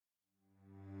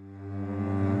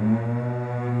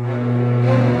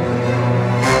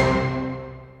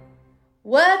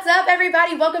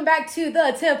everybody, welcome back to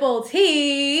the Temple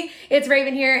Tea. It's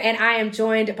Raven here, and I am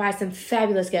joined by some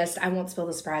fabulous guests. I won't spill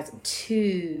the surprise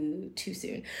too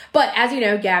soon. But as you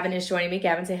know, Gavan is joining me.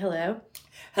 Gavan, say hello.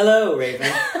 Hello,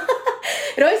 Raven.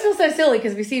 It always feels so silly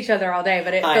because we see each other all day,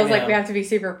 but it feels like we have to be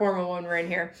super formal when we're in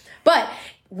here. But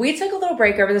we took a little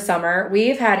break over the summer.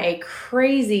 We've had a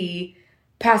crazy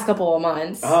past couple of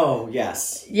months. Oh,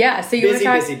 yes. Yeah, so you want to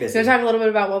talk a little bit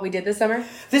about what we did this summer?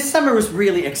 This summer was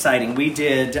really exciting. We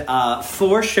did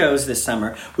 4 shows this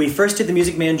summer. We first did the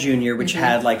Music Man Jr., which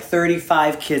had like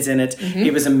 35 kids in it.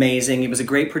 It was amazing. It was a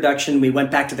great production. We went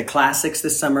back to the classics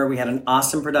this summer. We had an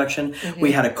awesome production.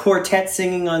 We had a quartet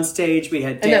singing on stage. We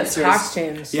had dancers. And those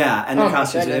costumes. Yeah, and the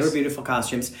costumes. They were beautiful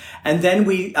costumes. And then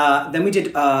we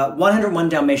did 101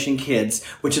 Dalmatian Kids,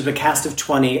 which is a cast of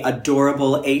 20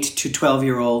 adorable 8 to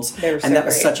 12-year-olds. And that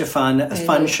was such a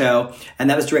fun show. And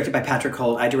that was directed by Patrick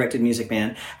Holt. I directed Music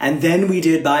Man. And then we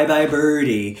did Bye Bye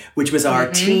Birdie, which was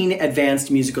our teen advanced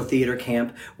musical theater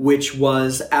camp, which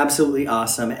was absolutely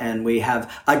awesome. And we have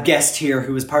a guest here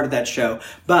who was part of that show.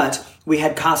 But we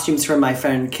had costumes from my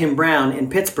friend Kim Brown in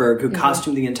Pittsburgh, who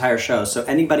costumed the entire show. So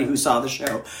anybody who saw the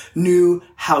show knew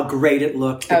how great it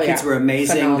looked. The kids were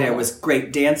amazing. Phenomenal. There was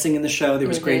great dancing in the show. There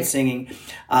was great singing.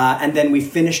 And then we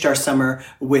finished our summer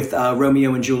with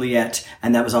Romeo and Juliet,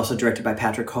 and that was also directed by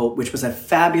Patrick Holt, which was a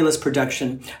fabulous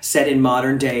production set in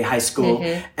modern day high school.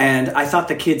 And I thought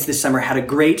the kids this summer had a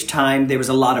great time. There was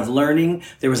a lot of learning.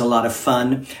 There was a lot of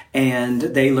fun. And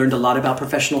they learned a lot about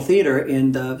professional theater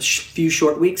in the few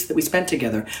short weeks that we spent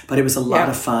together, but it was a lot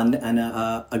of fun and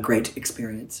a great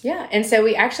experience. Yeah, and so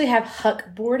we actually have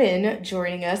Huck Borden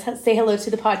joining us. Say hello to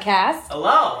the podcast.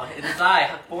 Hello, it is I,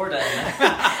 Huck Borden.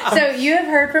 So you have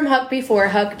heard from Huck before.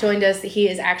 Huck joined us. He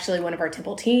is actually one of our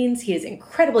Temple teens. He is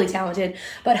incredibly talented.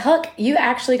 But Huck, you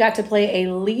actually got to play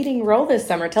a leading role this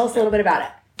summer. Tell us a little bit about it.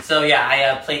 So yeah,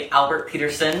 I played Albert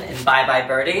Peterson in Bye Bye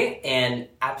Birdie, and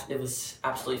it was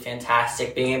absolutely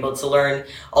fantastic being able to learn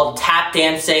all the tap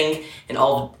dancing and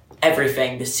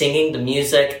everything, the singing, the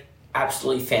music.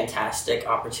 Absolutely fantastic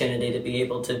opportunity to be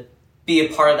able to be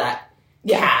a part of that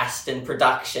cast and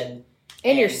production.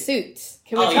 And your suits.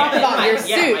 Can we talk about your suits?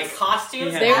 Yeah, my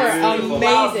costumes. They were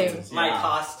amazing. My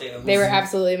costumes. They were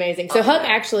absolutely amazing. So Huck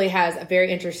actually has a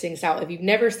very interesting style. If you've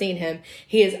never seen him,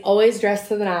 he is always dressed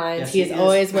to the nines. Yes, he is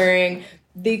always wearing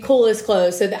the coolest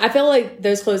clothes. So I feel like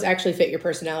those clothes actually fit your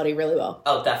personality really well.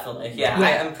 Oh, definitely. Yeah.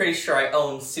 I'm pretty sure I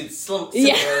own suits similar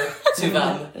to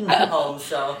them at home.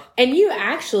 So. And you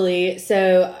actually,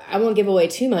 so I won't give away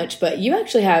too much, but you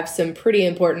actually have some pretty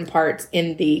important parts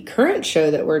in the current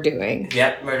show that we're doing.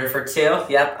 Yep. Murder for Two.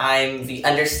 Yep. I'm the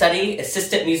understudy,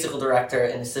 assistant musical director,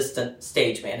 and assistant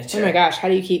stage manager. Oh my gosh. How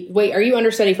do you wait, are you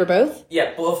understudy for both?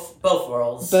 Yeah, both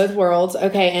worlds. Both worlds.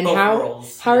 Okay. And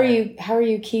how are you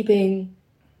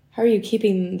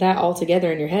keeping that all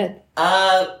together in your head?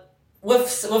 With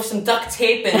some duct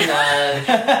tape and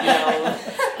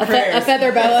a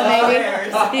feather boa, maybe.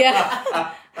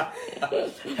 Yeah.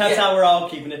 That's how we're all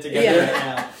keeping it together right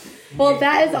now. Well,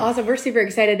 that is awesome. We're super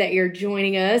excited that you're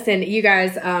joining us. And you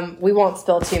guys, we won't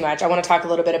spill too much. I want to talk a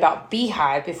little bit about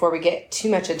Beehive before we get too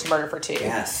much into Murder for Two.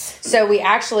 Yes. So we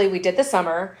did the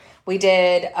summer. We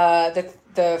did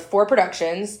the 4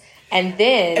 productions. And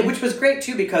then... Which was great,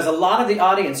 too, because a lot of the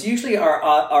audience, usually our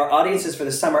audiences for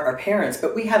the summer are parents,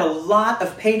 but we had a lot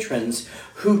of patrons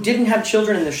who didn't have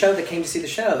children in the show that came to see the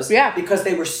shows. Yeah. Because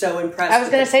they were so impressed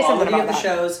with the quality of the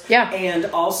shows. Yeah. And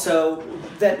also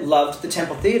that loved the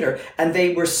Temple Theater. And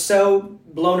they were so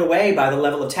blown away by the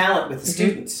level of talent with the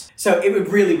students. So it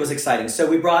really was exciting. So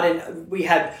we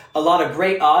had a lot of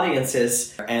great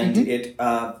audiences, and it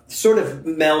sort of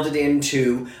melded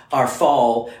into our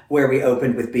fall where we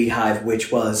opened with Beehive, which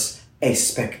was a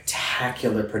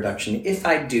spectacular production, if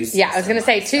I do say I was going to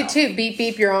say, toot, beep,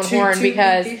 beep your own horn,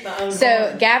 because...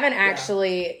 Gavan,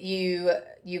 actually, you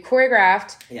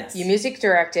choreographed, you music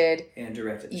directed, and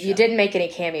directed the show. You didn't make any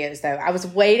cameos, though. I was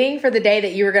waiting for the day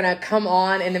that you were going to come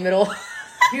on in the middle...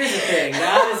 Here's the thing.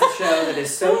 That is a show that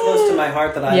is so close to my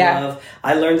heart that I love.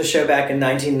 I learned the show back in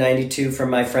 1992 from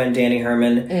my friend Danny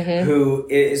Herman, who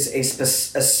is a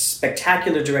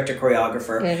spectacular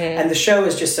director-choreographer. And the show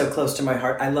is just so close to my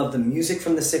heart. I love the music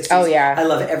from the 60s. Oh, yeah. I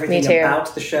love everything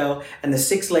about the show. And the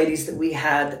 6 ladies that we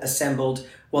had assembled...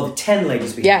 Well, the 10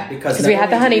 ladies we had. Because we had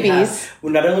the honeybees.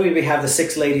 Not only did we have the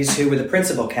 6 ladies who were the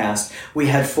principal cast, we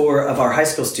had 4 of our high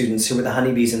school students who were the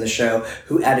honeybees in the show,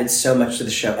 who added so much to the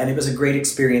show. And it was a great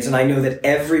experience. And I know that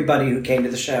everybody who came to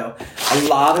the show, a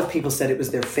lot of people said it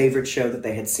was their favorite show that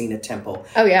they had seen at Temple.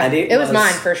 Oh, yeah. And it was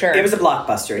mine, for sure. It was a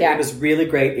blockbuster. Yeah. It was really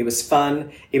great. It was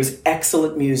fun. It was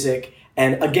excellent music.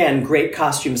 And again, great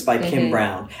costumes by Kim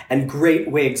Brown and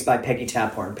great wigs by Peggy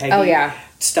Taphorn. Peggy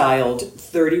styled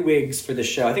 30 wigs for the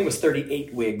show. I think it was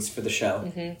 38 wigs for the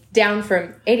show. Down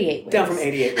from 88 wigs. Down from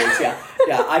 88 wigs, yeah.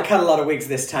 Yeah, I cut a lot of wigs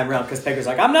this time around because Peggy was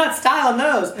like, I'm not styling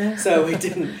those. So we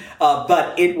didn't.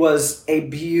 But it was a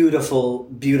beautiful,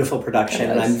 beautiful production,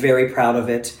 and I'm very proud of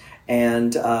it.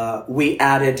 And we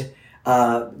added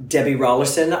Debbie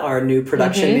Rollerson, our new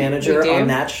production manager on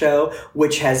that show,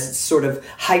 which has sort of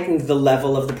heightened the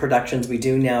level of the productions we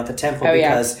do now at the Temple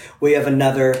because we have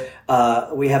another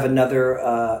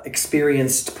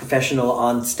experienced professional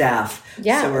on staff.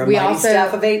 Yeah, so we're a mighty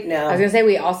staff of 8 now. I was going to say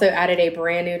we also added a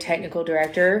brand new technical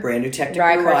director. Rai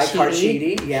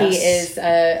Karchidi. Yes. He is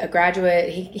a graduate.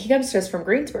 He comes to us from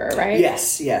Greensboro, right?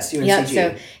 Yes, UNCG. Yep,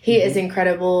 so he is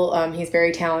incredible. He's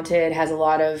very talented, has a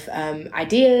lot of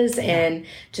ideas, and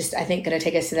just, I think, going to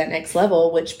take us to that next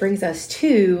level, which brings us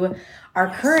to our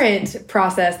current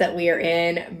process that we are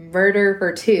in, Murder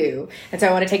for Two. And so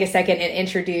I want to take a second and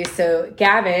introduce. So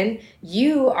Gavan,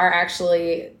 you are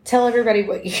actually, tell everybody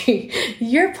what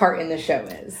your part in the show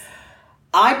is.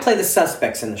 I play the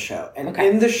suspects in the show. And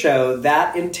in the show,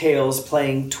 that entails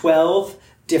playing 12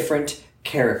 different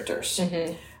characters,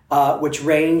 which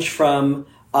range from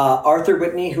Arthur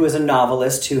Whitney, who is a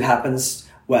novelist who happens,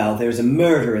 well, there's a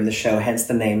murder in the show, hence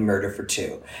the name Murder for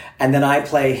Two. And then I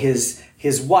play his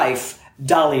wife,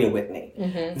 Dahlia Whitney.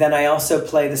 Then I also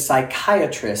play the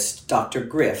psychiatrist, Dr.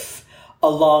 Griff,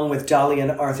 along with Dahlia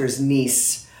and Arthur's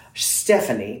niece,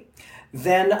 Stephanie.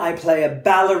 Then I play a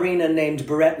ballerina named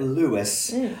Barrett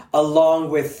Lewis,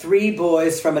 along with 3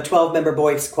 boys from a 12-member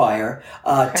boys choir,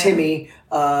 Timmy,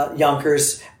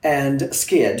 Yonkers, and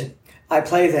Skid. I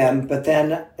play them, but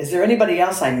then, is there anybody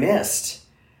else I missed?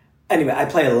 Anyway, I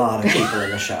play a lot of people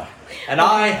in the show. And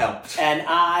I helped.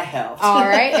 All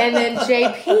right. And then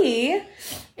JP,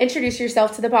 introduce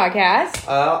yourself to the podcast.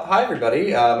 Hi,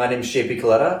 everybody. My name is JP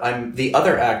Coletta. I'm the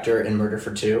other actor in Murder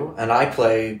for Two, and I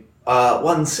play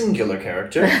one singular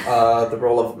character, the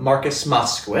role of Marcus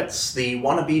Moskowitz, the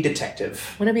wannabe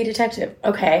detective.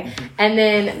 Okay. And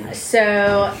then,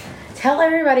 so tell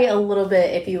everybody a little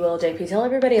bit, if you will, JP, tell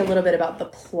everybody a little bit about the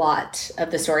plot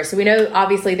of the story. So we know,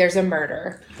 obviously, there's a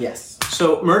murder. Yes.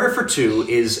 So Murder for Two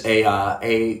is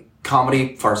a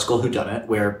comedy farcical whodunit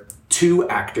where 2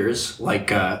 actors, like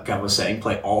Gav was saying,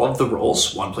 play all of the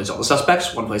roles. One plays all the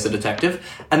suspects, one plays the detective,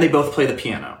 and they both play the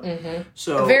piano.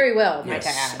 So very well, yes,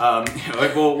 might I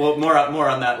add. We'll more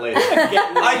on that later. You're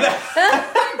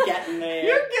getting there.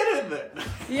 You're getting there.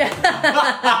 Yeah.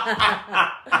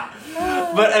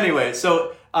 But anyway,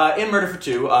 so in Murder for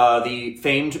Two, the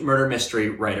famed murder mystery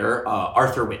writer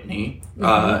Arthur Whitney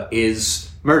is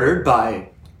murdered by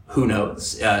who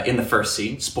knows in the first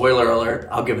scene. Spoiler alert,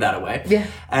 I'll give that away. Yeah.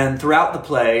 And throughout the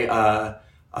play,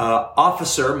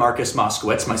 Officer Marcus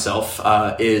Moskowitz, myself,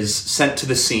 is sent to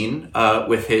the scene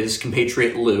with his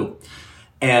compatriot Lou,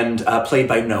 and played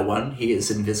by no one. He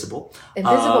is invisible.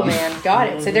 Invisible Man, got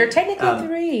it. So there are technically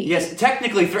 3. Yes,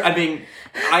 technically 3. I mean,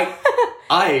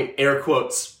 I air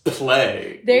quotes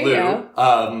play there Lou. You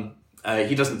go.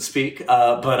 He doesn't speak,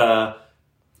 but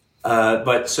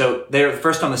so they're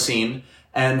first on the scene,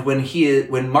 and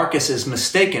when Marcus is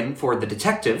mistaken for the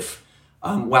detective,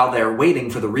 while they're waiting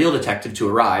for the real detective to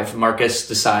arrive, Marcus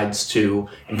decides to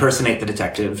impersonate the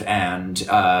detective and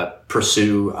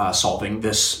pursue solving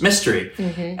this mystery.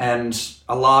 And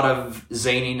a lot of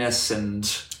zaniness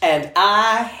and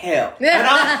I help.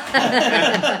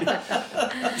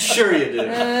 Sure you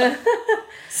do.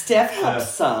 Steph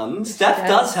helps some. Steph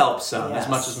does help some, as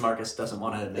much as Marcus doesn't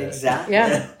want to admit. Exactly.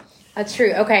 Yeah. That's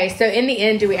true. Okay, so in the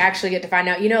end, do we actually get to find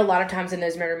out? You know, a lot of times in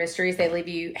those murder mysteries, they leave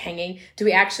you hanging. Do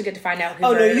we actually get to find out who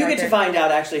murdered Arthur? You get to find out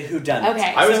actually who done it.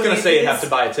 Okay. I was going to say you have to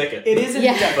buy a ticket. It is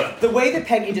but the way that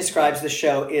Peggy describes the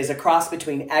show is a cross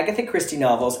between Agatha Christie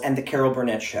novels and the Carol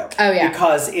Burnett show. Oh, yeah.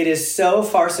 Because it is so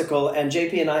farcical, and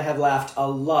JP and I have laughed a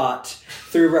lot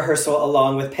through rehearsal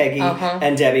along with Peggy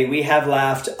and Debbie. We have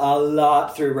laughed a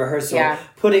lot through rehearsal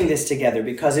putting this together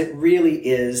because it really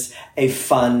is a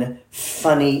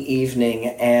funny evening,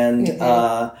 and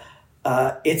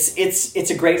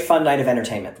it's a great fun night of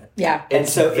entertainment. Yeah. And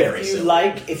so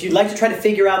if you like to try to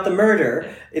figure out the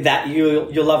murder, that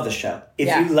you'll love the show. If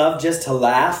you love just to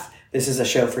laugh, this is a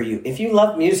show for you. If you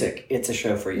love music, it's a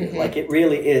show for you. Like, it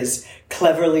really is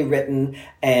cleverly written,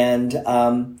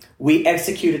 and we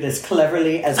execute it as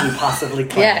cleverly as we possibly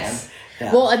can. Yes.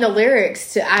 Yeah. Well, and the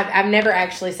lyrics, I've never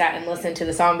actually sat and listened to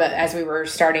the song, but as we were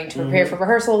starting to prepare for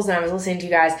rehearsals and I was listening to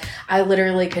you guys, I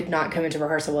literally could not come into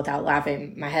rehearsal without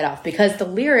laughing my head off because the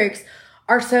lyrics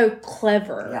are so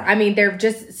clever. Yeah. I mean, they're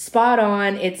just spot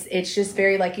on. It's just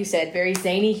very, like you said, very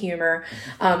zany humor.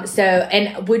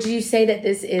 And would you say that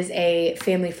this is a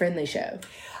family-friendly show?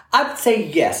 I would say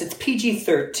yes. It's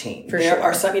PG-13. For there sure.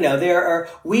 are some,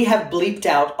 we have bleeped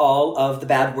out all of the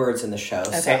bad words in the show.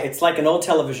 Okay. So it's like an old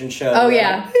television show. Oh,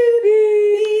 yeah. Like, beep,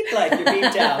 beep, like you're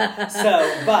beeped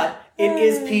out. But it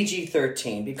is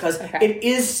PG-13 because it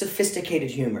is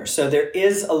sophisticated humor. So there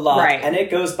is a lot, and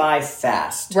it goes by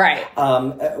fast. Right.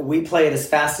 We play it as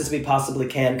fast as we possibly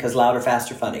can because louder,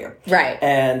 faster, funnier. Right.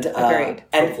 And agreed.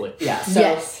 Hopefully. Yeah.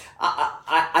 So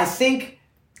I think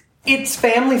it's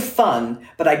family fun,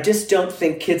 but I just don't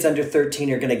think kids under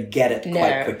 13 are going to get it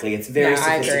quite quickly. It's very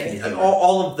sophisticated. And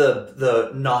all of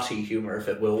the naughty humor, if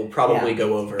it will probably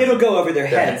go over. It'll go over their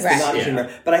heads, Right. the naughty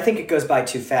humor. But I think it goes by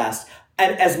too fast.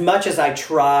 And as much as I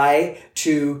try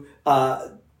to,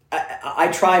 I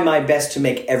try my best to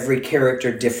make every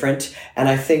character different. And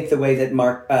I think the way that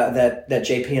that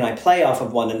JP and I play off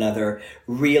of one another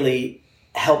really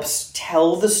helps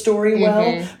tell the story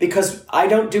well, because I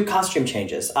don't do costume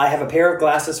changes. I have a pair of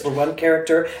glasses for one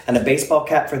character and a baseball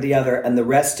cap for the other, and the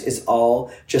rest is all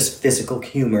just physical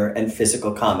humor and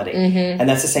physical comedy. And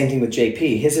that's the same thing with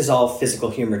JP. His is all physical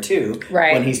humor too.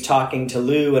 Right. When he's talking to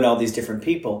Lou and all these different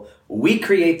people, we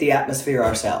create the atmosphere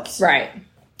ourselves. Right.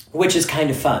 Which is kind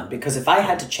of fun, because if I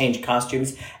had to change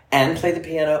costumes and play the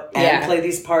piano and play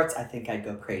these parts, I think I'd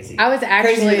go crazy. I was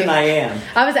actually crazier than I am.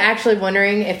 I was actually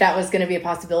wondering if that was going to be a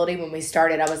possibility when we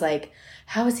started. I was like,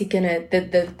 how is he going to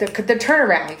the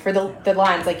turnaround for the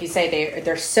lines, like you say,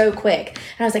 they're so quick.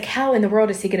 And I was like, how in the world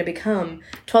is he going to become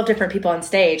 12 different people on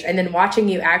stage? And then watching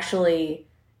you actually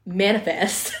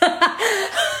manifest.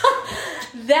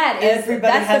 That's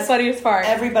the funniest part.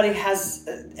 Everybody has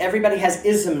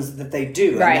isms that they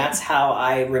do, Right. and that's how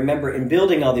I remember in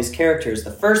building all these characters.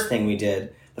 The first thing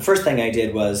I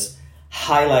did was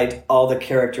highlight all the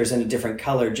characters in a different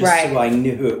color, just so I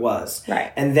knew who it was.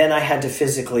 Right. And then I had to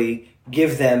physically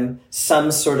give them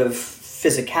some sort of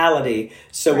physicality,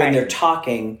 so when they're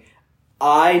talking,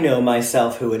 I know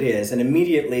myself who it is, and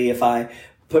immediately if I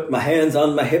put my hands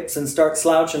on my hips and start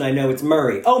slouching, I know it's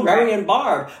Murray. Oh, Murray and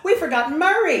Barb. We forgot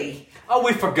Murray. Oh,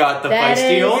 we forgot the That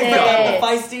feisty is old it. couple. The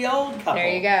feisty old couple.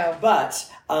 There you go. But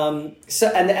and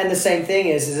the same thing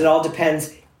is it all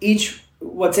depends.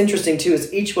 What's interesting too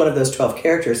is each one of those 12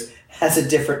 characters has a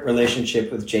different relationship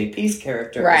with JP's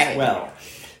character as well.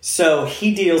 So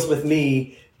he deals with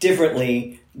me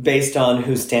differently based on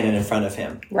who's standing in front of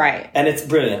him. Right. And it's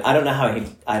brilliant. I don't know how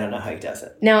he does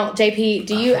it. Now, JP,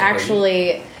 do you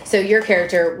actually, so your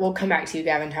character, we'll come back to you,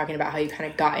 Gavin, talking about how you kind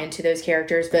of got into those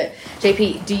characters, but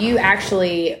JP, do you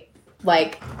actually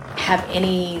have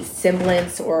any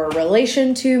semblance or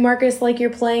relation to Marcus, like you're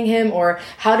playing him, or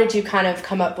how did you kind of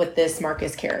come up with this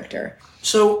Marcus character?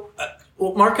 So,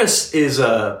 Marcus is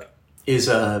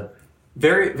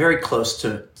very, very close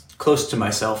to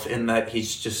myself in that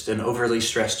he's just an overly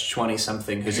stressed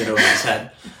 20-something who's in over his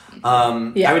head.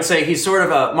 I would say he's sort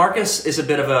of Marcus is a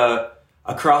bit of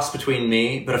a cross between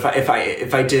me, but if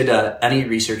I did any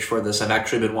research for this, I've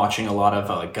actually been watching a lot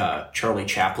of Charlie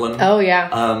Chaplin. Oh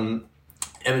yeah.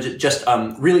 And just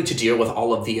really to deal with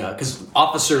all of the because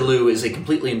Officer Lou is a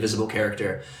completely invisible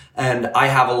character, and I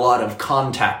have a lot of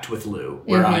contact with Lou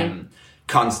where I'm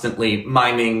constantly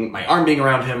miming my arm being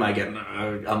around him. I get in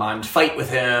a mimed fight with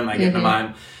him. I get in a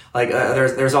mime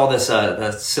there's all this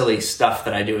silly stuff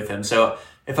that I do with him. So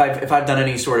if I've done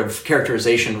any sort of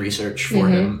characterization research for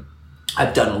him,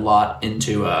 I've done a lot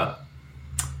into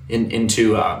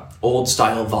old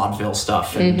style vaudeville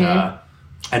stuff and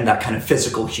that kind of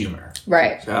physical humor.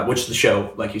 Right. Which the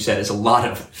show, like you said, is a lot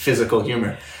of physical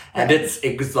humor. And it's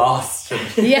exhausting.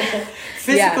 Yeah.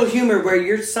 Physical humor where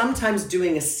you're sometimes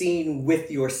doing a scene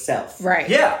with yourself. Right.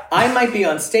 Yeah. I might be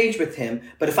on stage with him,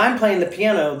 but if I'm playing the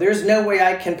piano, there's no way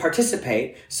I can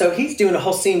participate. So he's doing a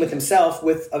whole scene with himself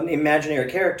with an imaginary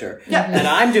character. Yeah. And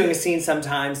I'm doing a scene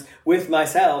sometimes with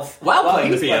myself while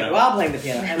playing the piano. While playing the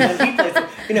piano. And when he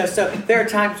plays, so there are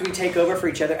times we take over for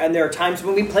each other, and there are times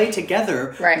when we play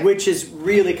together, which is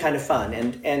really kind of fun.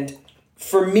 And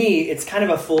for me, it's kind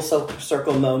of a full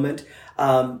circle moment.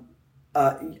 A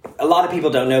lot of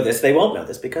people don't know this. They won't know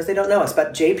this because they don't know us.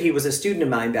 But JP was a student of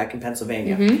mine back in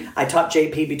Pennsylvania. I taught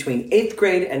JP between 8th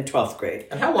grade and 12th grade.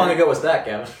 And how long ago was that,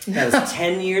 Gavin? That was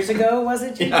 10 years ago, was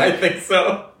it, JP? Yeah, I think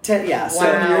so. 10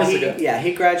 Wow. years ago. Yeah,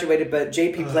 he graduated, but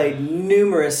JP played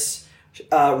numerous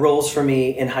roles for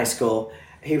me in high school.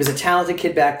 He was a talented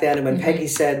kid back then, and when Peggy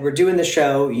said, we're doing the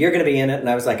show, you're going to be in it, and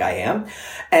I was like, I am.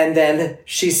 And then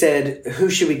she said, who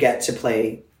should we get to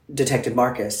play Detective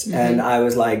Marcus? And I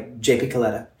was like, JP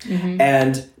Coletta.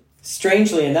 And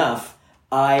strangely enough,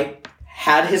 I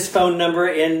had his phone number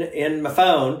in my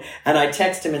phone, and I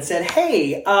texted him and said,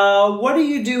 "Hey, what are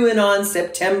you doing on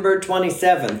September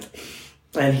 27th?"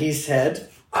 And he said,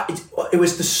 it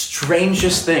was the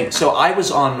strangest thing. So I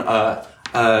was on,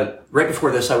 right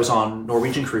before this, I was on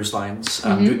Norwegian Cruise Lines,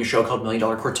 doing a show called $1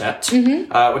 Million Quartet,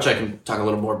 which I can talk a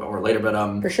little more about later,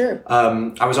 but for sure.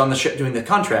 I was on the ship doing the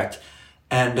contract,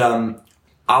 and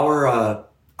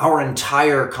our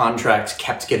entire contract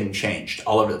kept getting changed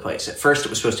all over the place. At first, it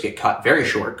was supposed to get cut very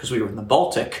short because we were in the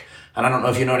Baltic. And I don't know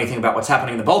if you know anything about what's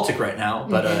happening in the Baltic right now,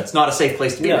 but it's not a safe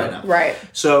place to be right now. Right.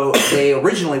 So they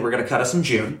originally were going to cut us in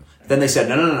June. Then they said,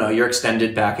 no, you're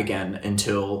extended back again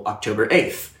until October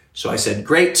 8th. So I said,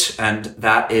 great. And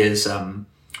that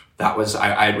was,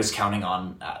 I was counting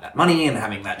on that money and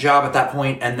having that job at that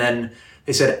point. And then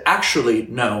they said, actually,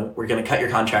 no, we're going to cut your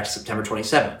contract September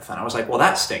 27th. And I was like, well,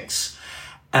 that stinks.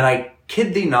 And I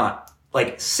kid thee not,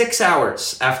 like 6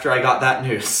 hours after I got that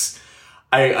news,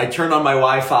 I turned on my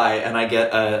Wi-Fi and I get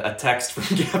a text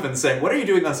from Gavan saying, "What are you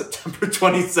doing on September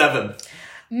 27th?"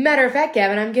 Matter of fact,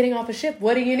 Gavan, I'm getting off a ship.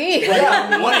 What do you need?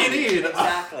 What do you need?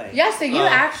 Exactly. Yeah, so you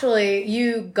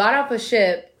got off a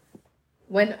ship,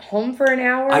 went home for an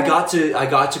hour? I got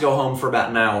to go home for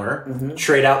about an hour,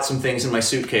 trade out some things in my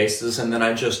suitcases, and then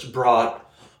I just brought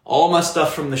all my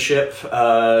stuff from the ship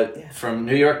from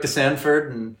New York to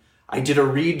Sanford, and I did a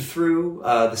read through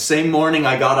the same morning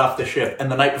I got off the ship, and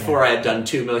the night before I had done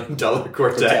 $2 Million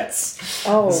Quartets.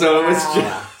 Oh, so it was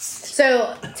just.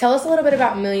 So tell us a little bit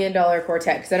about $1 Million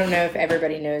Quartet, because I don't know if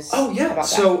everybody knows. Oh yeah, about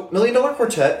so $1 Million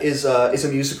Quartet is a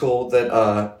musical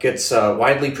that gets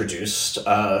widely produced,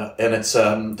 and it's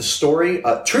the story,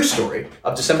 true story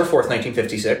of December 4th,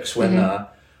 1956, when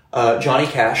Johnny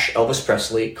Cash, Elvis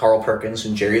Presley, Carl Perkins,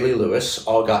 and Jerry Lee Lewis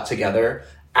all got together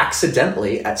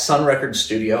accidentally at Sun Records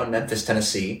Studio in Memphis,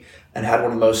 Tennessee, and had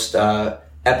one of the most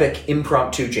epic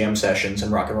impromptu jam sessions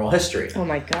in rock and roll history. Oh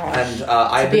my gosh. And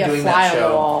I've been doing that show.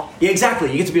 On the wall. Yeah,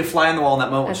 exactly. You get to be a fly on the wall in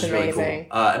that moment, That's which is really amazing.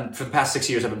 cool. And for the past 6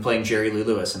 years, I've been playing Jerry Lee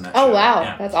Lewis in that show. Oh wow,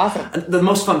 yeah. That's awesome. And the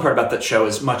most fun part about that show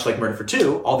is, much like Murder for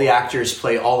Two, all the actors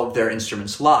play all of their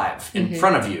instruments live in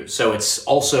front of you. So it's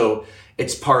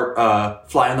part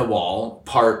fly on the wall,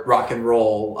 part rock and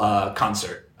roll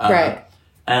concert. Right.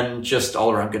 And just all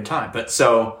around good time. But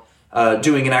so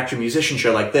doing an actor-musician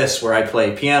show like this, where I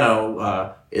play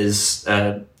piano, is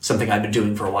something I've been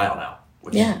doing for a while now.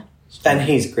 And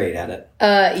he's great at it.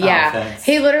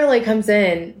 He literally comes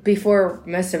in before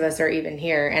most of us are even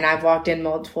here, and I've walked in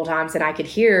multiple times, and I could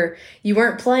hear you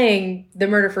weren't playing the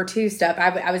Murder for Two stuff.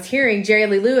 I was hearing Jerry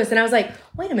Lee Lewis, and I was like,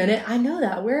 wait a minute, I know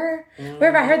that. Where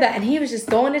have I heard that? And he was just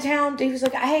going to town. He was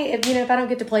like, hey, if I don't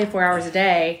get to play 4 hours a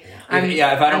day,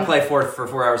 if I don't play for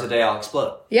 4 hours a day, I'll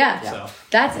explode. Yeah. So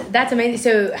That's amazing.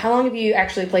 So how long have you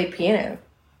actually played piano?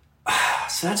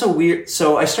 So that's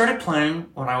so I started playing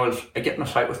when I get in a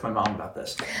fight with my mom about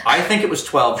this. I think it was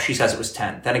 12. She says it was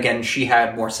 10. Then again, she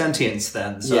had more sentience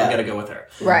then, so I'm going to go with her.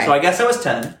 Right. So I guess I was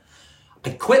 10. I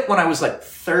quit when I was like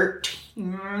 13.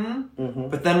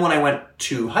 But then when I went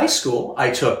to high school, I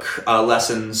took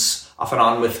lessons off and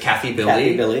on with Kathy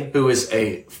Billy, who is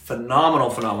a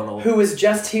phenomenal. Who was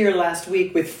just here last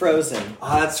week with Frozen.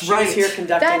 That's right. She was here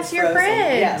conducting Frozen. That's your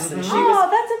friend. Yes. And that's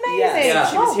amazing.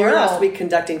 Yes, she was here last week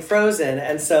conducting Frozen.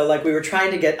 And so like I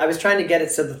was trying to get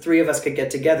it so the three of us could get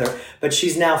together. But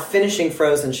she's now finishing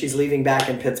Frozen. She's leaving back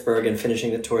in Pittsburgh and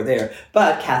finishing the tour there.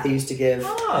 But Kathy used to give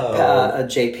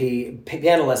JP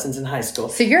piano lessons in high school.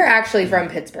 So you're actually from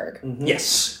Pittsburgh?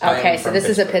 Yes. Okay, so this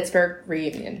is a Pittsburgh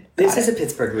reunion. This is a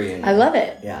Pittsburgh reunion. I love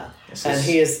it. Yeah. And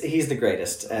he's the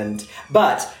greatest.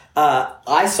 But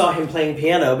I saw him playing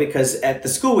piano because at the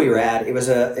school we were at, it was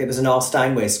an all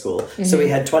Steinway school. So we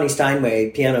had 20 Steinway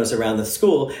pianos around the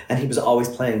school, and he was always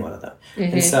playing one of them.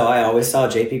 And so I always saw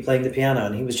JP playing the piano,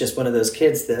 and he was just one of those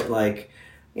kids that it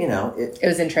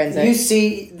was intrinsic. You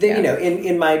see,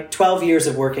 in my 12 years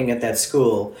of working at that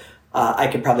school, I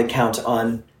could probably count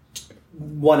on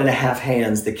 1.5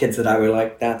 hands the kids that I were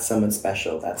like, that's someone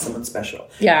special. That's someone special.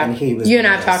 Yeah, and he was. You and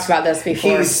I have talked about this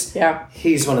before.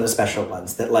 He's one of the special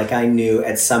ones that I knew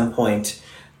at some point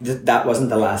that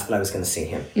wasn't the last that I was going to see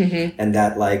him, and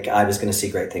that I was going to see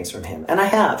great things from him, and I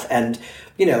have. And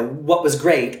what was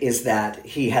great is that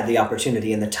he had the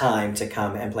opportunity and the time to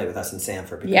come and play with us in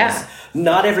Sanford, because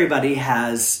not everybody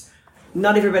has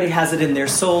it in their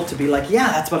soul to be like,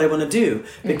 that's what I want to do.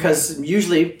 Because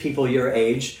usually people your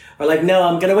age are like, no,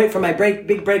 I'm going to wait for my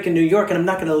big break in New York, and I'm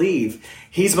not going to leave.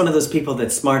 He's one of those people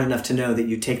that's smart enough to know that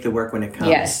you take the work when it comes.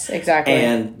 Yes, exactly.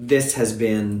 And this has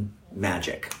been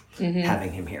magic,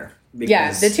 having him here.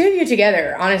 Yeah, the two of you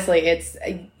together, honestly,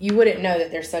 you wouldn't know that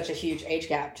there's such a huge age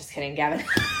gap. Just kidding, Gavan.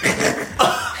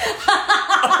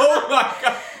 Oh my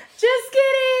God. Just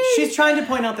kidding. She's trying to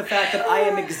point out the fact that I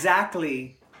am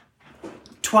exactly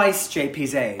twice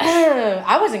JP's age.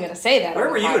 I wasn't going to say that. Where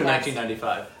were you in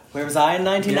 1995? Where was I in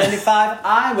 1995?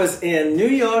 I was in New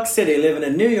York City, living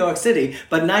in New York City.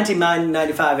 But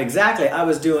 1995 exactly, I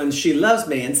was doing She Loves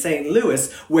Me in St.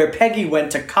 Louis, where Peggy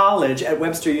went to college at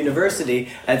Webster University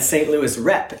at St. Louis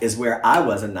Rep is where I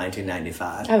was in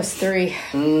 1995. I was 3.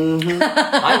 Mm-hmm.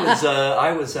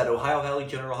 I was at Ohio Valley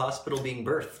General Hospital being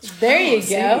birthed. There you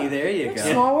go. See, there you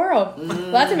go. Small world.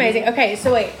 Well, that's amazing. Okay,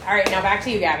 so wait. All right, now back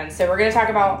to you, Gavin. So we're going to talk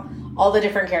about all the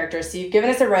different characters. So you've given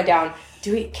us a rundown.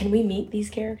 Can we meet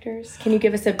these characters? Can you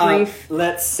give us a brief?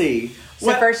 Let's see.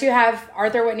 So first you have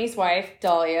Arthur Whitney's wife,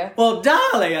 Dahlia. Well,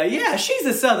 Dahlia, yeah, she's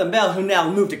a Southern belle who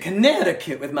now moved to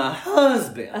Connecticut with my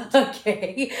husband.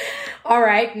 Okay. All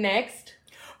right, next.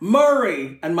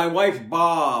 Murray and my wife,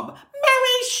 Bob.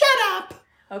 Murray, shut up!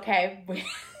 Okay. What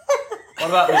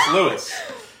about Miss Lewis?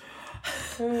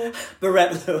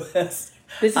 Barrett Lewis.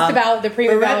 This is about the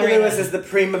prima ballerina. Barrett Lewis is the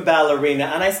prima ballerina,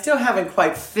 and I still haven't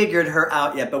quite figured her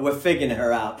out yet, but we're figuring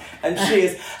her out. And she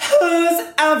is,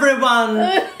 who's everyone?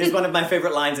 Is one of my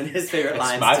favorite lines and his favorite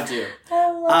lines to do.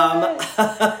 I love it.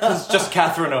 It's just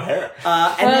Catherine O'Hara.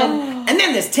 And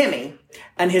then there's Timmy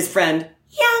and his friend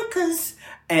Yonkers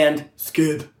and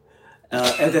Skid.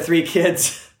 And the 3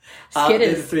 kids. Skid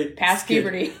is past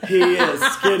puberty. He is.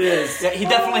 Skid is. Yeah, he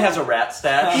definitely has a rat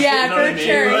stash. Yeah, you know for what I mean?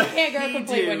 sure. He can't go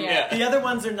complete one yet. The other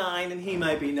ones are 9, and he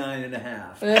might be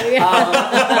 9.5.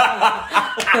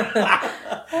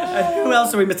 And who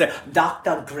else are we missing?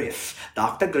 Dr. Griff.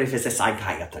 Dr. Griff is a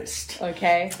psychiatrist.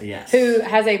 Okay. Yes. Who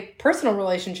has a personal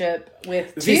relationship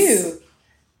with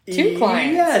two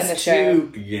clients in the show.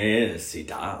 Yes, he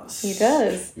does. He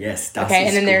does. Yes, okay,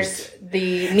 and then there's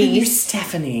the And niece. there's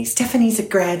Stephanie. Stephanie's a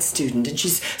grad student, and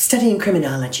she's studying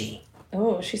criminology.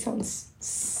 Oh, she sounds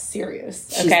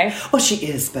serious. Okay. Well, she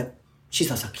is, but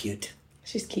she's also cute.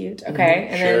 She's cute. Okay,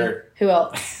 and Sure. then who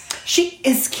else? She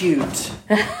is cute.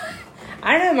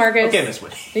 I don't know, Marcus. Okay, Miss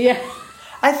Whitney. Yeah.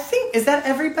 I think, is that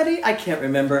everybody? I can't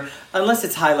remember. Unless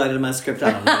it's highlighted in my script,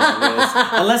 I don't know what it is.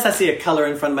 Unless I see a color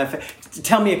in front of my face.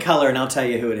 Tell me a color and I'll tell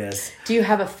you who it is. Do you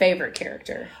have a favorite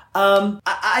character?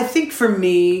 I think for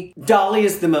me, Dolly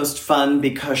is the most fun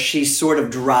because she sort of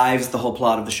drives the whole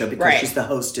plot of the show because she's the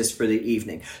hostess for the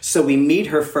evening. So we meet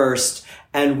her first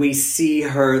and we see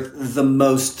her the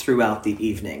most throughout the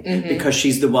evening because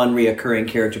she's the one reoccurring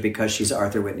character because she's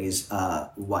Arthur Whitney's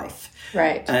wife.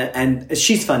 Right. And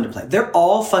she's fun to play. They're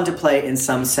all fun to play in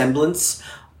some semblance.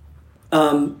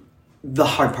 The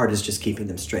hard part is just keeping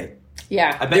them straight.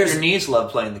 Yeah. I bet your knees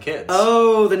love playing the kids.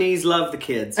 Oh, the knees love the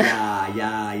kids. Yeah.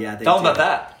 They Tell them do. about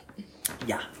that.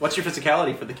 Yeah. What's your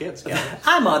physicality for the kids?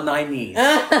 I'm on my knees.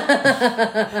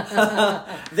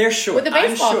 They're short. With a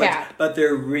baseball I'm short, cap. but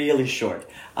they're really short.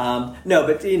 No,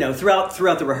 but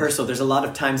throughout the rehearsal, there's a lot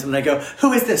of times when I go,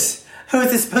 "Who is this? Who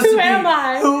is this supposed to be? Who am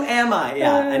I? Who am I?"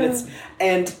 Yeah,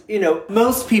 and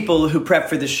most people who prep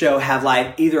for the show have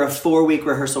like either a 4-week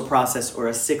rehearsal process or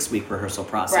a 6-week rehearsal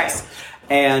process. Right.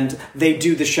 And they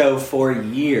do the show for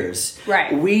years.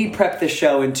 Right. We prep the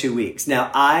show in 2 weeks. Now,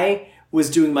 I was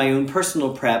doing my own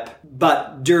personal prep,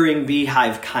 but during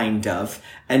Beehive, kind of.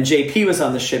 And JP was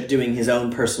on the ship doing his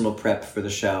own personal prep for the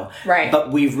show. Right.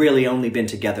 But we've really only been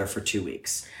together for 2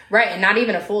 weeks. Right, and not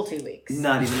even a full 2 weeks.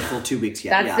 Not even a full 2 weeks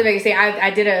yet. That's the biggest thing. I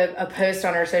did a post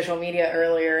on our social media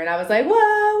earlier, and I was like,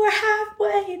 whoa, we're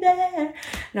halfway there.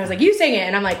 And I was like, you sing it.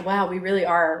 And I'm like, wow, we really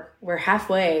are. We're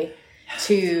halfway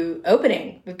to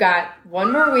opening. We've got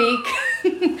 1 more week. I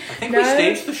think we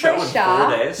staged the show in 4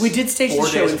 days. We did stage the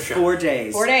show in 4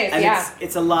 days. 4 days, and yeah.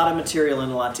 It's a lot of material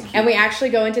and a lot to keep. And we actually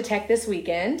go into tech this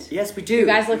weekend. Yes, we do. You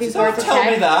guys looking forward to tech? Don't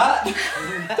tell me that.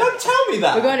 Don't tell me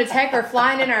that. We're going to tech. We're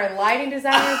flying in our lighting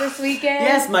designer this weekend.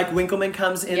 Yes, Mike Winkleman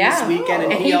comes in this weekend,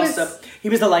 and he was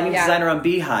the lighting designer on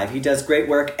Beehive. He does great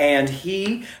work, and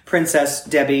Princess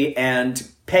Debbie, and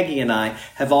Peggy and I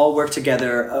have all worked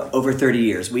together over 30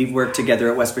 years. We've worked together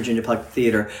at West Virginia Public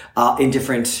Theater in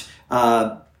different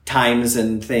times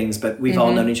and things, but we've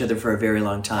all known each other for a very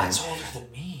long time. That's older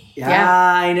than me. Yeah,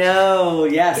 I know.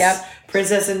 Yes. Yep.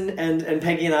 Princess and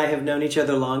Peggy and I have known each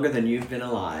other longer than you've been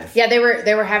alive. Yeah, they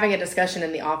were having a discussion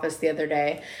in the office the other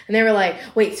day, and they were like,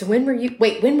 "Wait, so when were you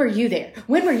there?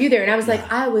 When were you there?" And I was like,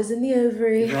 "I was in the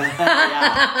ovary."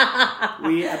 Yeah.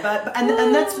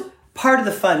 And that's part of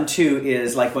the fun too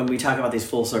is like when we talk about these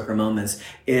full circle moments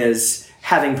is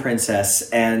having Princess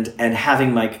and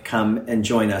having Mike come and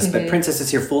join us. But Princess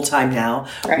is here full time now,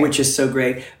 which is so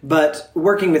great. But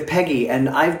working with Peggy, and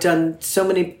I've done so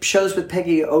many shows with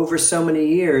Peggy over so many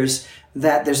years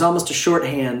that there's almost a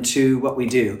shorthand to what we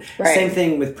do. Same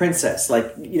thing with Princess.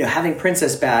 Like, having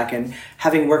Princess back and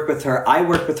having worked with her. I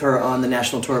worked with her on the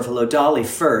national tour of Hello Dolly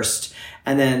first,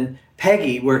 and then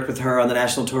Peggy worked with her on the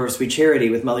national tour of Sweet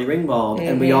Charity with Molly Ringwald,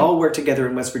 and we all worked together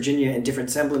in West Virginia in different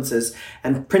semblances.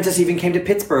 And Princess even came to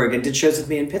Pittsburgh and did shows with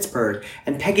me in Pittsburgh,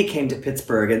 and Peggy came to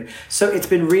Pittsburgh. And so it's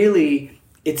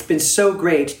been so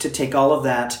great to take all of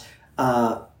that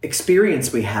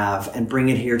experience we have and bring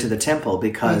it here to the Temple,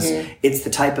 because it's the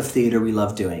type of theater we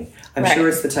love doing. I'm sure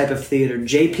it's the type of theater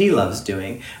JP loves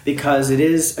doing, because it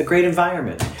is a great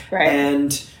environment.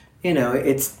 And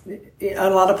it's in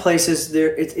a lot of places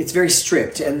there. It's very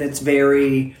strict, and it's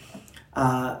very.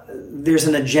 There's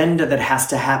an agenda that has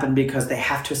to happen because they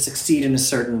have to succeed in a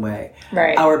certain way.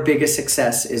 Our biggest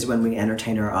success is when we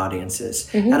entertain our audiences,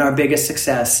 and our biggest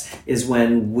success is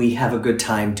when we have a good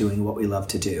time doing what we love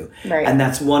to do. And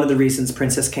that's one of the reasons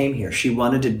Princess came here. She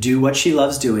wanted to do what she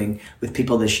loves doing with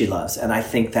people that she loves, and I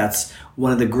think that's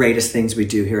one of the greatest things we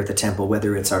do here at the Temple,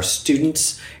 whether it's our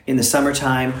students in the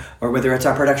summertime, or whether it's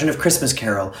our production of Christmas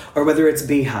Carol, or whether it's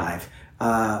Beehive.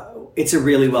 It's a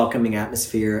really welcoming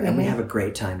atmosphere, and we have a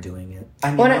great time doing it.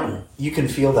 I mean, you can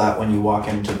feel that when you walk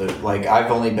into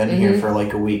I've only been here for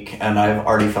like a week, and I've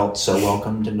already felt so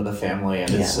welcomed into the family,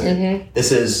 and it's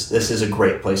this is a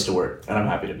great place to work, and I'm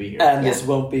happy to be here. And this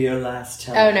won't be your last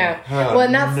time. Oh no. Well,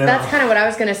 and that's kind of what I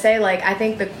was going to say. Like, I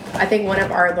think one of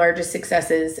our largest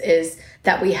successes is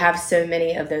that we have so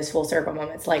many of those full circle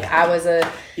moments. Like, I was a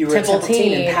Temple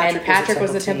teen, and Patrick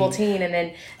was a Temple teen, and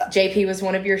then JP was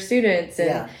one of your students,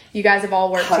 and you guys have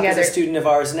all worked Huck together. Is a student of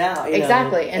ours now.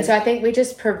 Exactly. And so I think we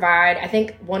just provide, I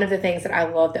think one of the things that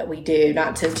I love that we do,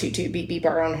 not to toot beep beep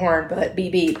our own horn, but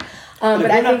beep beep. But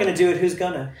if we're not going to do it, who's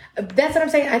gonna? That's what I'm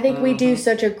saying. I think we do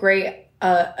such a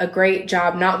great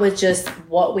job, not with just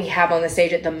what we have on the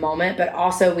stage at the moment, but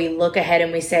also we look ahead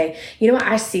and we say, what,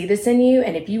 I see this in you,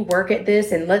 and if you work at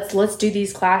this, and let's do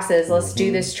these classes, let's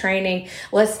do this training,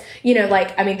 let's,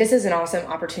 this is an awesome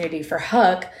opportunity for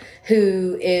Huck,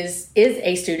 who is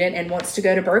a student and wants to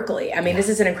go to Berkeley. I mean, this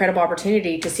is an incredible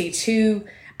opportunity to see two,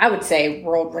 I would say,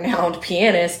 world-renowned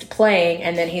pianist playing,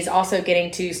 and then he's also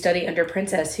getting to study under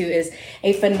Princess, who is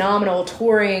a phenomenal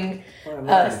touring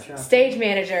stage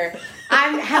manager. I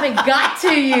haven't got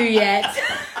to you yet.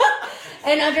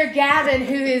 And under Gavan,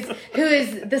 who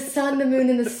is the sun, the moon,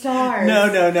 and the stars. No.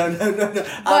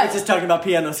 I was just talking about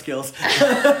piano skills.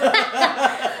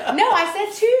 No, I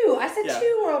said two. I said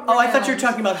two world-renowned. Oh, I thought you were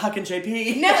talking about Huck and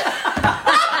JP. No.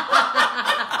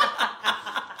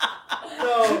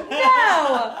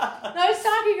 No, I was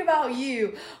talking about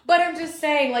you. But I'm just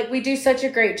saying, we do such a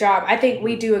great job. I think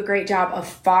we do a great job of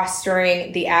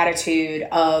fostering the attitude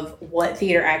of what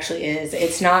theater actually is.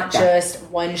 It's not just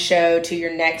one show to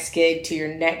your next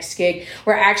gig,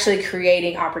 We're actually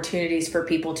creating opportunities for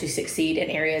people to succeed in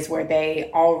areas where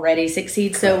they already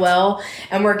succeed so well.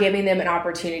 And we're giving them an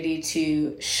opportunity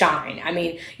to shine. I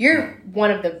mean, you're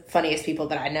one of the funniest people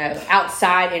that I know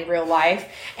outside in real life.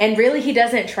 And really, he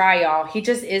doesn't try, y'all. He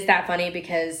just is that funny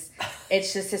because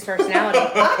it's just his personality.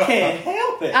 I can't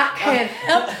help it. I can't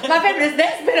help it. My favorite is,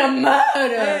 there's been a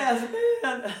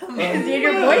murder. And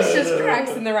your voice just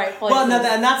cracks in the right place. Well, no,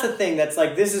 and that's the thing. That's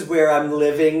this is where I'm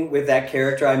living with that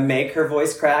character. I make her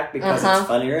voice crack because it's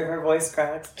funnier if her voice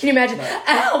cracks. Can you imagine?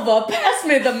 Alva, pass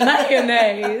me the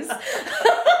mayonnaise.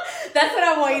 That's what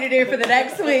I want you to do for the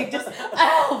next week. Just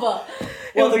Alva.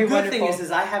 Well, the good thing is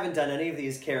I haven't done any of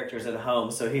these characters at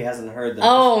home, so he hasn't heard them.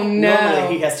 Oh, no.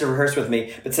 Normally, he has to rehearse with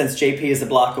me, but since JP is a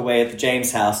block away at the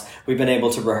James house, we've been able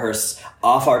to rehearse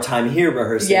off our time here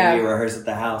rehearsing. Yeah. We rehearse at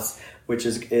the house, which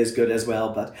is good as well.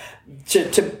 But to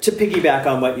piggyback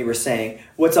on what you were saying,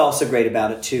 what's also great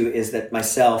about it, too, is that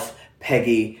myself,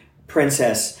 Peggy,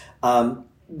 Princess,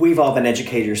 we've all been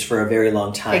educators for a very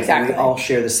long time. Exactly. And we all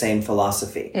share the same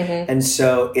philosophy. And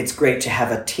so it's great to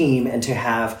have a team and to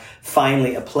have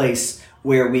finally a place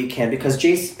where we can, because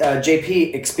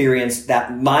JP experienced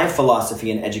my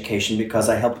philosophy in education because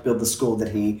I helped build the school that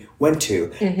he went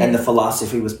to, and the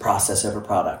philosophy was process over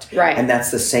product. Right. And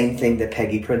that's the same thing that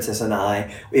Peggy, Princess, and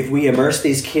I, if we immerse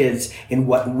these kids in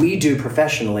what we do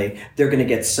professionally, they're going to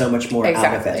get so much more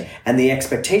out of it. And the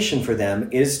expectation for them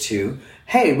is to,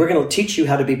 hey, we're going to teach you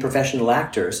how to be professional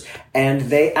actors. And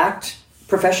they act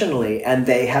professionally, and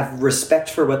they have respect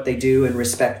for what they do and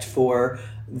respect for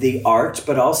the art,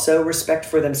 but also respect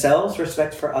for themselves,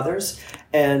 respect for others.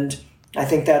 And I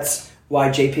think that's why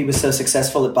JP was so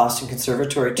successful at Boston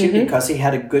Conservatory too, because he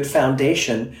had a good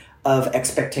foundation of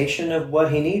expectation of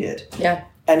what he needed. Yeah.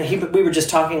 And we were just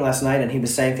talking last night, and he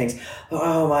was saying things.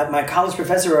 Oh, my college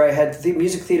professor, where I had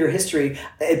music theater history,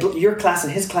 your class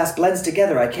and his class blends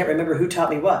together. I can't remember who taught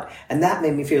me what. And that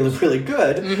made me feel really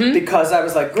good because I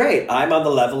was like, great, I'm on the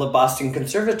level of Boston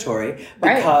Conservatory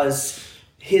because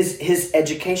his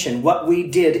education, what we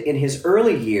did in his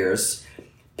early years,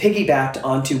 piggybacked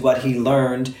onto what he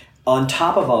learned on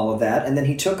top of all of that, and then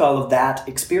he took all of that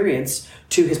experience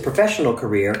to his professional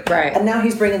career, and now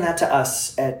he's bringing that to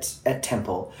us at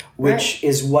Temple, which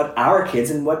is what our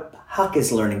kids and what Huck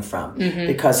is learning from,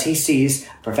 because he sees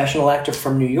a professional actor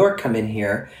from New York come in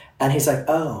here, and he's like,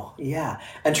 oh, yeah.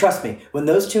 And trust me, when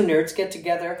those two nerds get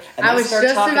together, and they start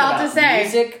talking about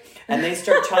music, and they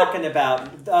start talking about,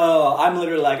 I'm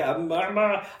literally like,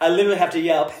 I literally have to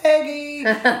yell, Peggy,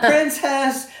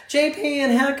 Princess, JP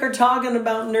and Huck are talking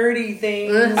about nerdy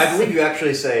things. I believe you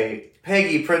actually say,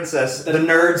 Peggy, Princess, the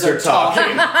nerds are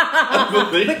talking.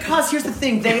 Because here's the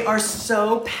thing, they are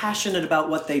so passionate about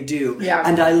what they do. Yeah.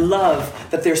 And I love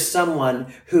that there's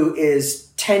someone who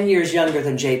is 10 years younger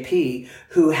than JP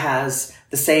who has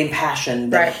the same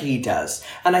passion that he does.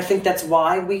 And I think that's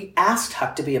why we asked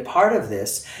Huck to be a part of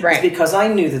this. Is because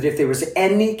I knew that if there was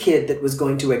any kid that was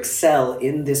going to excel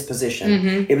in this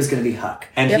position, it was going to be Huck.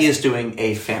 And he is doing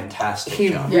a fantastic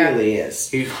job. He really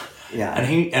is.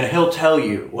 And he'll tell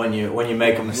you when you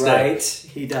make a mistake. Right,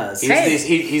 he does.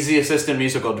 He's the assistant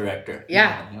musical director.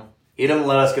 Yeah. He doesn't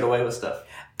let us get away with stuff.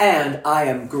 And I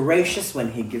am gracious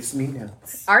when he gives me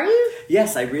notes. Are you?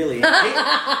 Yes, I really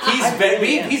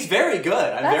am. He's very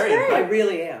good. I'm very impressed. I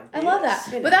really am. I love that.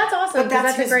 But that's awesome. But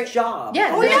that's his a great job.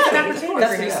 Yeah, That's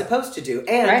what he's supposed to do.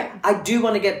 And I do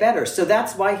want to get better. So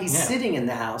that's why he's sitting in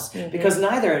the house. Because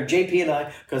neither JP and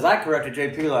I, because I corrected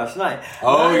JP last night.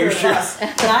 Oh, you sure?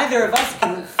 Neither of us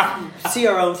can see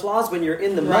our own flaws when you're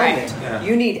in the moment. Yeah.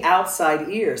 You need outside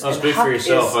ears. I'll speak for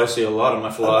yourself. I see a lot of my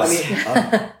flaws.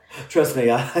 Trust me,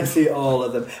 I see all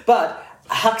of them. But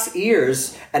Huck's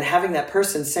ears and having that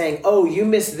person saying, "Oh, you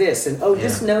missed this," and "Oh,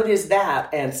 this note is that,"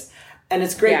 and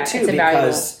it's great too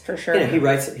because for sure.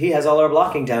 He has all our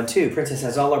blocking down too. Princess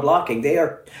has all our blocking. They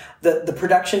are the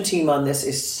production team on this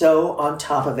is so on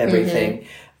top of everything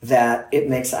that it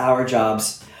makes our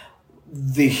jobs,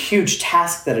 the huge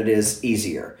task that it is,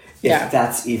 easier. If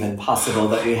that's even possible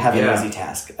that we have an easy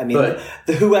task. I mean,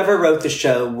 whoever wrote the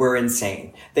show were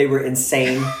insane. They were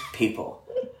insane people.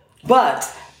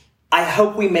 But I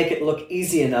hope we make it look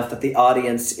easy enough that the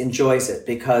audience enjoys it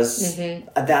because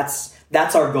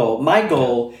that's our goal. My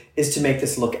goal is to make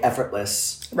this look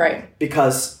effortless. Right.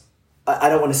 Because I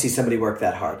don't want to see somebody work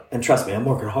that hard. And trust me, I'm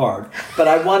working hard. But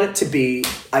I want it to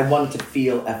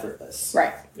feel effortless.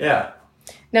 Right. Yeah.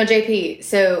 Now, JP,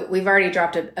 so we've already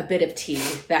dropped a bit of tea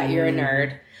that you're a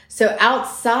nerd. So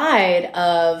outside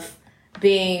of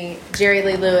being Jerry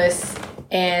Lee Lewis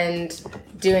and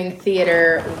doing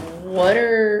theater, what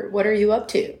are you up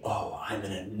to? Oh, I'm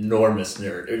an enormous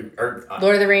nerd.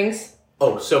 Lord of the Rings?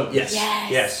 Oh, so yes.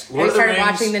 Have you started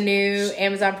watching the new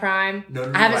Amazon Prime?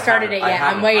 No, I haven't started it yet.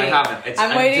 I'm waiting. I haven't.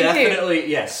 I'm waiting definitely,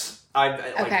 yes.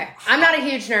 Okay. I'm not a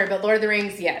huge nerd, but Lord of the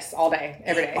Rings, yes, all day,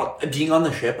 every day. Being on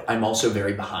the ship, I'm also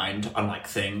very behind on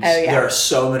things. Oh, yeah. There are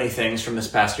so many things from this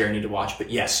past year I need to watch, but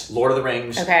yes, Lord of the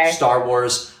Rings, Star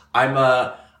Wars. I'm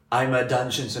a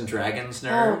Dungeons and Dragons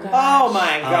nerd. Oh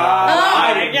my god!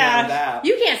 I didn't know that.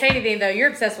 You can't say anything though. You're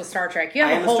obsessed with Star Trek. You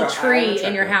have a whole tree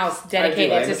in your house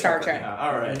dedicated to Star Trek. Yeah,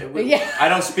 all right. I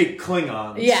don't speak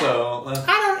Klingon, so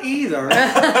I don't either.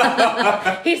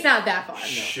 He's not that far. No.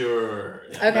 Sure.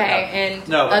 Okay,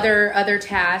 other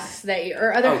tasks that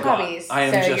other hobbies.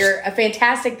 So you're a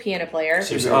fantastic piano player.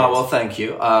 Oh well, thank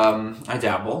you. I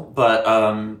dabble, but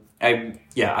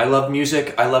I love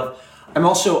music.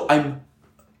 I'm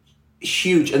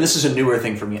huge, and this is a newer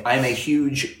thing for me. I'm a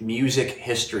huge music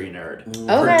history nerd,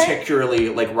 particularly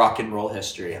rock and roll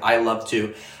history. I love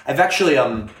to. I've actually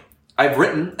I've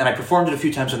written and I performed it a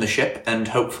few times on the ship, and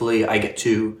hopefully I get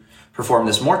to perform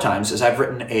this more times. Is I've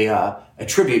written a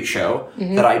tribute show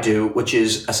that I do, which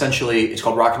is essentially it's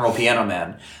called Rock and Roll Piano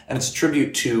Man, and it's a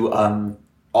tribute to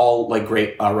all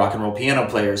great rock and roll piano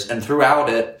players, and throughout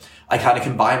it, I kind of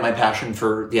combine my passion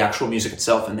for the actual music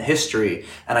itself and the history,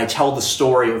 and I tell the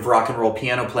story of rock and roll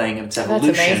piano playing and its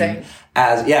evolution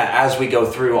as we go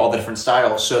through all the different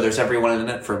styles. So there's everyone in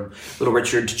it from Little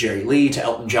Richard to Jerry Lee to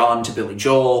Elton John to Billy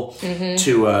Joel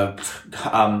to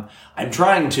I'm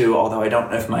trying to, although I don't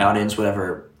know if my audience would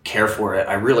ever care for it.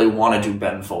 I really want to do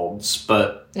Ben Folds,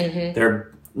 but there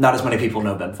are not as many people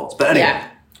know Ben Folds. But anyway,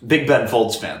 big Ben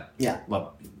Folds fan. Yeah,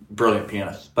 well, brilliant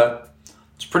pianist, but.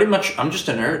 It's pretty much, I'm just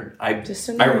a nerd. I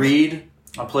read,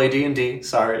 I play D&D,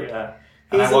 sorry.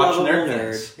 And I watch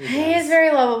nerd. He is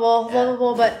very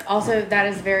lovable, but also that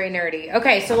is very nerdy.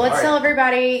 Okay, so let's tell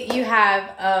everybody you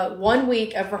have 1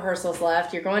 week of rehearsals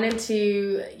left. You're going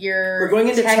into We're going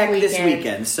into tech this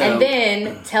weekend. So. And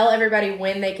then tell everybody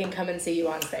when they can come and see you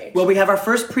on stage. Well, we have our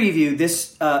first preview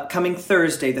this coming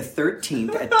Thursday, the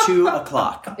 13th at 2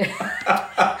 o'clock.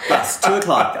 Yes, 2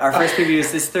 o'clock. Our first preview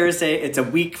is this Thursday. It's a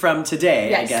week from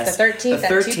today, I guess. The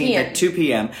 13th at 2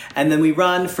 p.m. And then we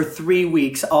run for 3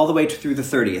 weeks all the way through the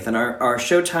 30th. And our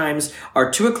show times are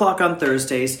 2 o'clock on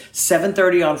Thursdays,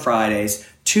 7:30 on Fridays,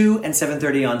 2 and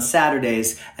 7:30 on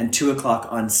Saturdays, and 2 o'clock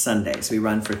on Sundays. We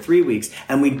run for 3 weeks.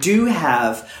 And we do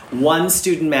have one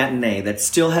student matinee that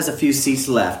still has a few seats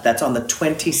left. That's on the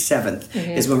 27th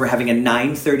is when we're having a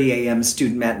 9:30 a.m.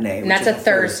 student matinee. And that's a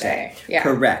Thursday. Yeah.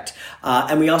 Correct.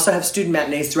 And we also have student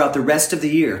matinees throughout the rest of the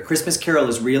year. Christmas Carol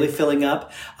is really filling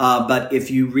up. But if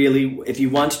you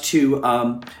want to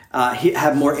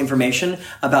have more information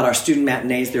about our student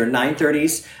matinees, there are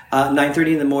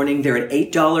 9:30 in the morning. They're an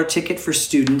 $8 ticket for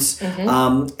students.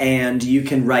 And you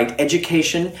can write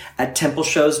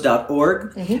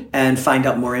education@templeshows.org and find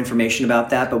out more information about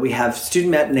that. But we have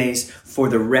student matinees for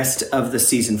the rest of the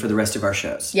season, for the rest of our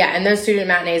shows. Yeah, and those student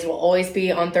matinees will always be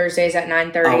on Thursdays at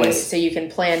 9:30, so you can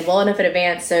plan well enough in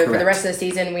advance. So for the rest of the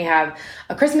season, we have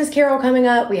A Christmas Carol coming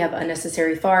up, we have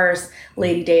Unnecessary Farce,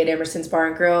 Lady Day at Emerson's Bar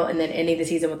and Grill, and then ending the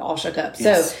season with All Shook Up.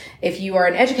 Yes. So if you are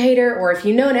an educator or if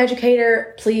you know an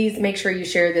educator, please make sure you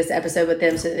share this episode with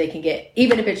them so that they can get,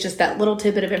 even if it's just that little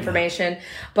tidbit of information.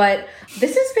 But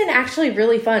this has been actually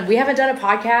really fun. We haven't done a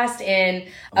podcast in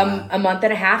a month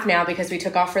and a half now because we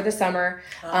took off for the summer.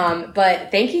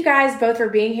 But thank you guys both for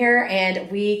being here,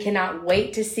 and we cannot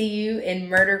wait to see you in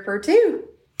Murder for Two.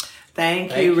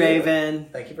 Thank you, Raven.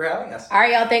 Thank you for having us. All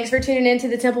right, y'all. Thanks for tuning in to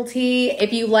the Temple Tea.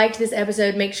 If you liked this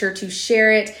episode, make sure to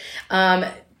share it.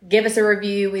 Give us a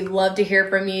review. We'd love to hear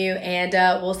from you, and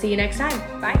we'll see you next time.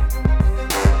 Bye.